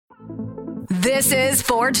This is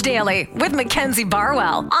Forge Daily with Mackenzie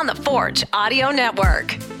Barwell on the Forge Audio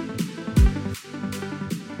Network.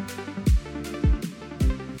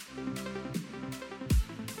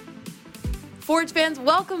 Forge fans,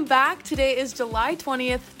 welcome back. Today is July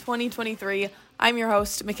 20th, 2023. I'm your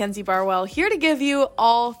host, Mackenzie Barwell, here to give you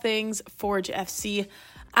all things Forge FC.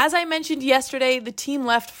 As I mentioned yesterday, the team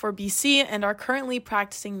left for BC and are currently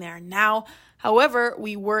practicing there now. However,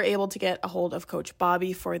 we were able to get a hold of Coach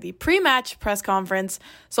Bobby for the pre-match press conference,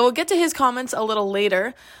 so we'll get to his comments a little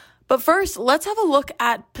later. But first, let's have a look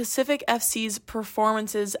at Pacific FC's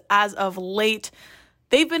performances as of late.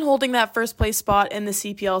 They've been holding that first place spot in the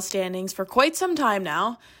CPL standings for quite some time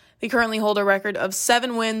now. They currently hold a record of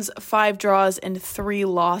 7 wins, 5 draws, and 3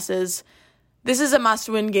 losses. This is a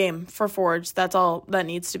must-win game for Forge. That's all that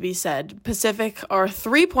needs to be said. Pacific are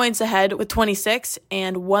 3 points ahead with 26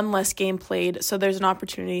 and 1 less game played, so there's an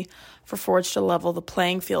opportunity for Forge to level the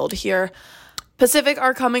playing field here. Pacific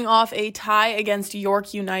are coming off a tie against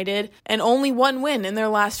York United and only 1 win in their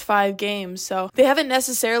last 5 games, so they haven't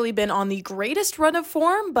necessarily been on the greatest run of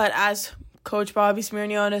form, but as Coach Bobby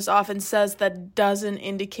Smirniotis often says, that doesn't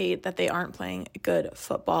indicate that they aren't playing good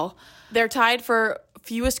football. They're tied for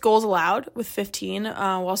fewest goals allowed with 15,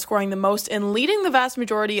 while scoring the most and leading the vast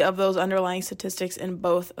majority of those underlying statistics in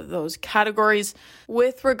both of those categories.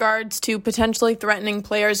 With regards to potentially threatening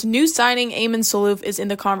players, new signing Eamon Salouf is in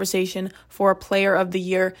the conversation for Player of the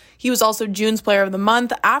Year. He was also June's Player of the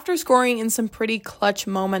Month after scoring in some pretty clutch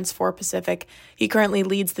moments for Pacific. He currently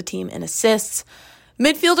leads the team in assists.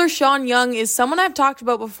 Midfielder Sean Young is someone I've talked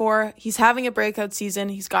about before. He's having a breakout season.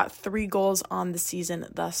 He's got 3 goals on the season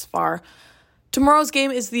thus far. Tomorrow's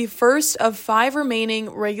game is the first of 5 remaining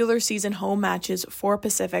regular season home matches for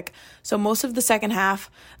Pacific, so most of the second half,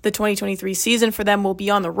 the 2023 season for them will be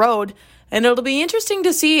on the road, and it'll be interesting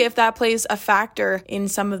to see if that plays a factor in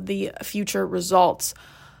some of the future results.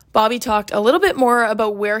 Bobby talked a little bit more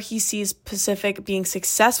about where he sees Pacific being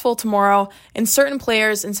successful tomorrow and certain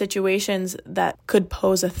players and situations that could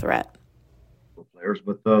pose a threat.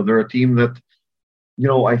 But they're a team that,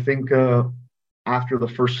 I think after the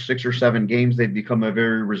first 6 or 7 games, they've become a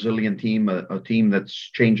very resilient team, a team that's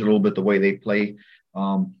changed a little bit the way they play.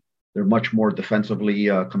 They're much more defensively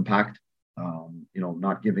compact,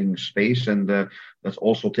 not giving space, and that's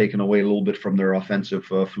also taken away a little bit from their offensive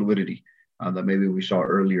fluidity that maybe we saw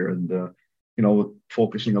earlier, and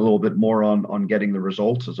focusing a little bit more on getting the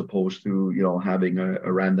results as opposed to having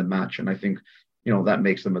a random match. And I think that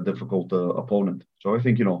makes them a difficult opponent. So I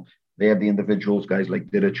think they have the individuals, guys like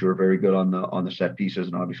Didic, who are very good on the set pieces,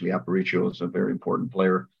 and obviously Aparicio is a very important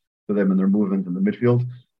player for them in their movement in the midfield.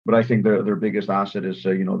 But I think their biggest asset is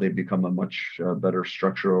they've become a much better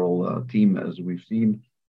structural team, as we've seen.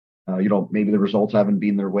 Maybe the results haven't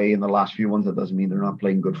been their way in the last few ones. That doesn't mean they're not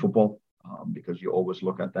playing good football, because you always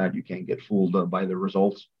look at that. You can't get fooled by the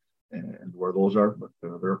results and where those are. But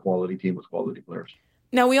they're a quality team with quality players.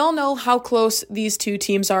 Now, we all know how close these two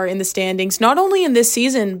teams are in the standings, not only in this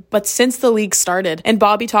season, but since the league started. And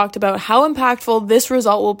Bobby talked about how impactful this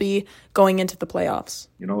result will be going into the playoffs.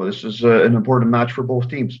 This is an important match for both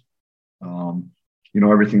teams.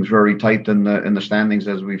 Everything's very tight in the standings,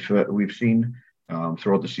 as we've seen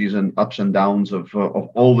throughout the season, ups and downs of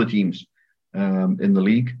all the teams in the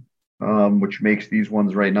league, which makes these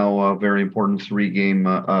ones right now very important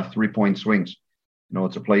 3-point swings.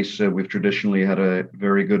 It's a place we've traditionally had a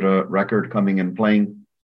very good record coming and playing.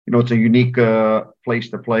 It's a unique place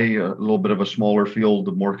to play, a little bit of a smaller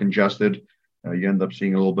field, more congested. You end up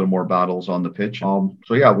seeing a little bit more battles on the pitch.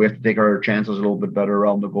 We have to take our chances a little bit better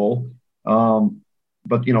around the goal.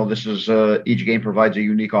 But this is each game provides a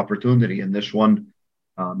unique opportunity. And this one,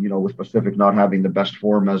 with Pacific not having the best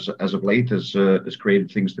form as of late, has created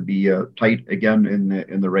things to be tight again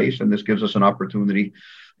in the race. And this gives us an opportunity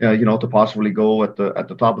to possibly go at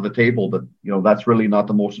the top of the table. But, that's really not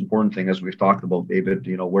the most important thing, as we've talked about, David,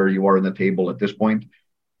 where you are in the table at this point.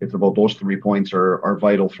 It's about those 3 points are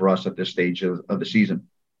vital for us at this stage of the season.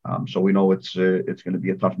 So we know it's going to be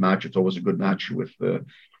a tough match. It's always a good match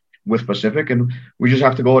with Pacific, and we just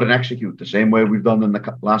have to go out and execute the same way we've done in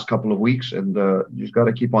the last couple of weeks. And you just got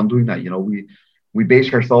to keep on doing that. We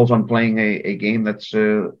base ourselves on playing a game that's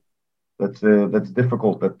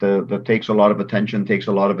difficult, that takes a lot of attention,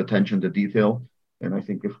 to detail. And I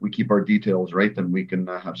think if we keep our details right, then we can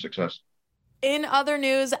have success. In other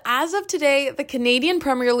news, as of today, the Canadian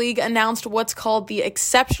Premier League announced what's called the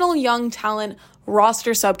Exceptional Young Talent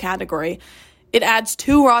Roster Subcategory. It adds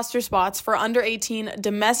 2 roster spots for under 18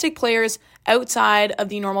 domestic players outside of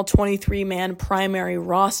the normal 23-man primary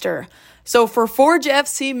roster. So for Forge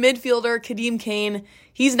FC midfielder Khadim Kane,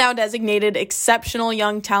 he's now designated exceptional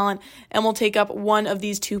young talent and will take up one of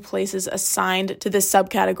these 2 places assigned to this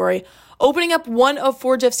subcategory, opening up one of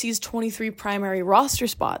Forge FC's 23 primary roster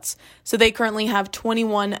spots. So they currently have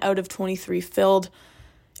 21 out of 23 filled.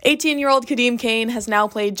 18-year-old Khadim Kane has now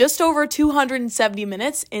played just over 270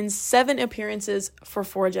 minutes in 7 appearances for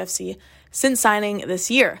Forge FC since signing this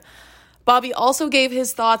year. Bobby also gave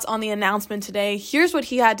his thoughts on the announcement today. Here's what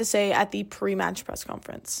he had to say at the pre-match press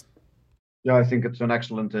conference. Yeah, I think it's an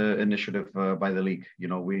excellent initiative by the league.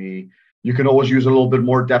 You can always use a little bit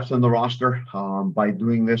more depth in the roster. By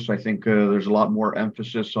doing this, I think there's a lot more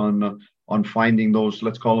emphasis on finding those,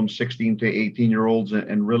 let's call them 16 to 18-year-olds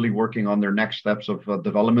and really working on their next steps of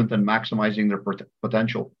development and maximizing their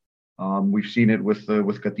potential. We've seen it with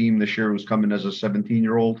Khadim this year, who's coming as a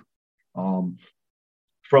 17-year-old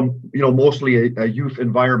from mostly a youth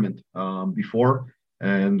environment before,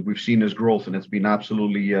 and we've seen his growth, and it's been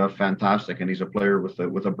absolutely fantastic. And he's a player with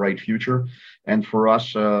a bright future. And for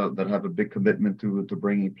us that have a big commitment to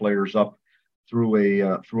bringing players up through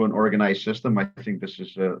an organized system, I think this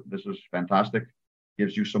is fantastic.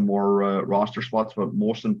 Gives you some more roster spots, but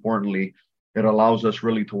most importantly, it allows us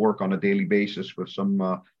really to work on a daily basis with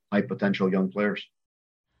some high potential young players.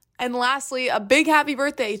 And lastly, a big happy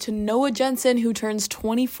birthday to Noah Jensen, who turns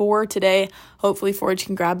 24 today. Hopefully Forge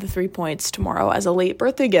can grab the 3 points tomorrow as a late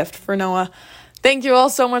birthday gift for Noah. Thank you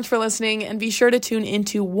all so much for listening, and be sure to tune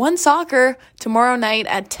into One Soccer tomorrow night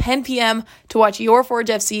at 10 p.m. to watch your Forge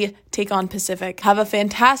FC take on Pacific. Have a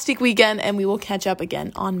fantastic weekend, and we will catch up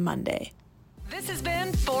again on Monday. This has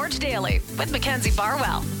been Forge Daily with Mackenzie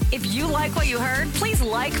Barwell. If you like what you heard, please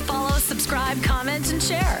like, follow, subscribe, comment, and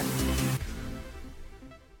share.